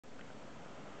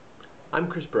I'm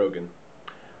Chris Brogan.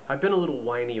 I've been a little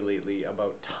whiny lately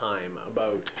about time,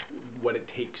 about what it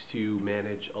takes to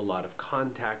manage a lot of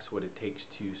contacts, what it takes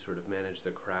to sort of manage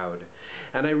the crowd.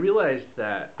 And I realized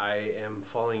that I am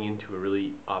falling into a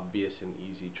really obvious and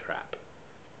easy trap.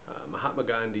 Mahatma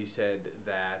Gandhi said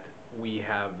that we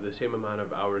have the same amount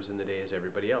of hours in the day as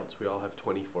everybody else. We all have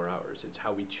 24 hours. It's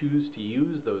how we choose to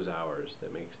use those hours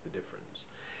that makes the difference.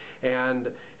 And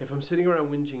if I'm sitting around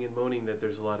whinging and moaning that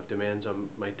there's a lot of demands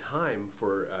on my time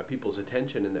for people's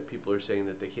attention and that people are saying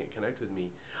that they can't connect with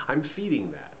me, I'm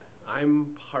feeding that.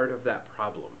 I'm part of that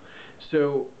problem.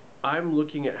 So I'm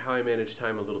looking at how I manage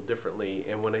time a little differently,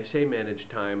 and when I say manage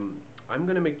time, I'm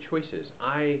going to make choices.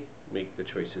 I make the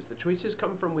choices. The choices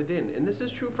come from within, and this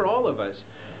is true for all of us.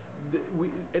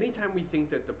 Anytime we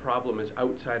think that the problem is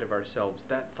outside of ourselves,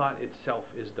 that thought itself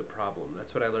is the problem.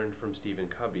 That's what I learned from Stephen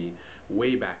Covey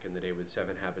way back in the day with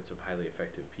 7 Habits of Highly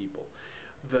Effective People.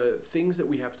 The things that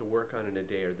we have to work on in a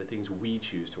day are the things we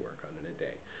choose to work on in a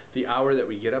day. The hour that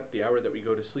we get up, the hour that we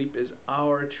go to sleep is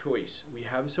our choice. We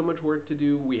have so much work to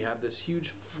do. We have this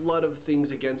huge flood of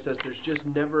things against us. There's just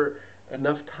never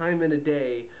enough time in a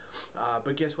day.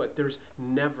 But guess what? There's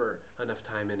never enough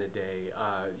time in a day.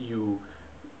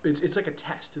 It's like a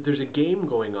test. There's a game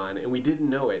going on, and we didn't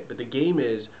know it, but the game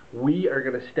is we are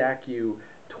going to stack you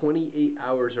 28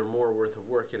 hours or more worth of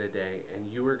work in a day,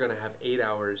 and you are going to have 8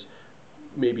 hours,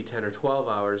 maybe 10 or 12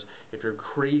 hours, if you're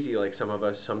crazy like some of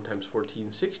us, sometimes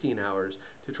 14, 16 hours,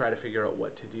 to try to figure out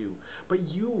what to do. But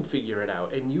you figure it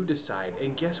out, and you decide,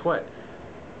 and guess what?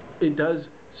 It does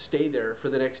stay there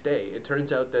for the next day. It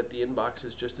turns out that the inbox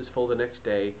is just as full the next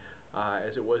day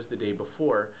as it was the day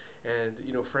before, and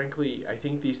frankly, I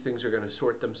think these things are going to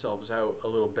sort themselves out a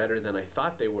little better than I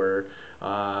thought they were,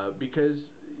 because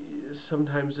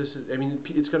sometimes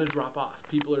it's going to drop off.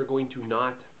 People are going to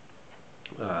not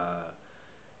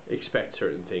expect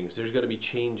certain things. There's going to be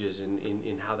changes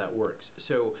in how that works.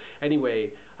 So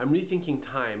anyway, I'm rethinking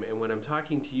time, and when I'm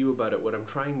talking to you about it, what I'm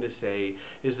trying to say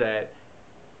is that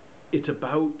it's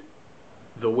about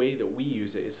the way that we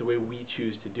use it. It's the way we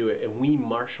choose to do it, and we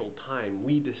marshal time.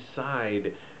 We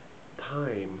decide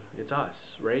time. It's us,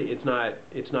 right? It's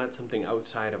not something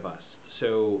outside of us.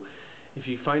 So if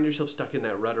you find yourself stuck in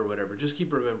that rut or whatever, just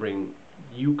keep remembering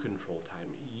you control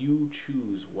time. You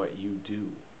choose what you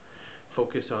do.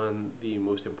 Focus on the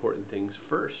most important things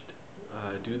first.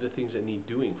 Do the things that need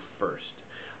doing first.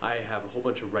 I have a whole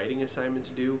bunch of writing assignments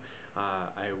due.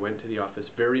 I went to the office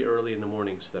very early in the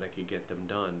morning so that I could get them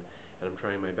done, and I'm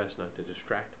trying my best not to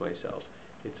distract myself.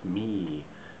 It's me.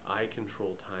 I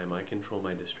control time. I control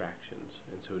my distractions,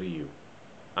 and so do you.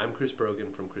 I'm Chris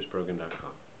Brogan from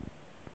chrisbrogan.com.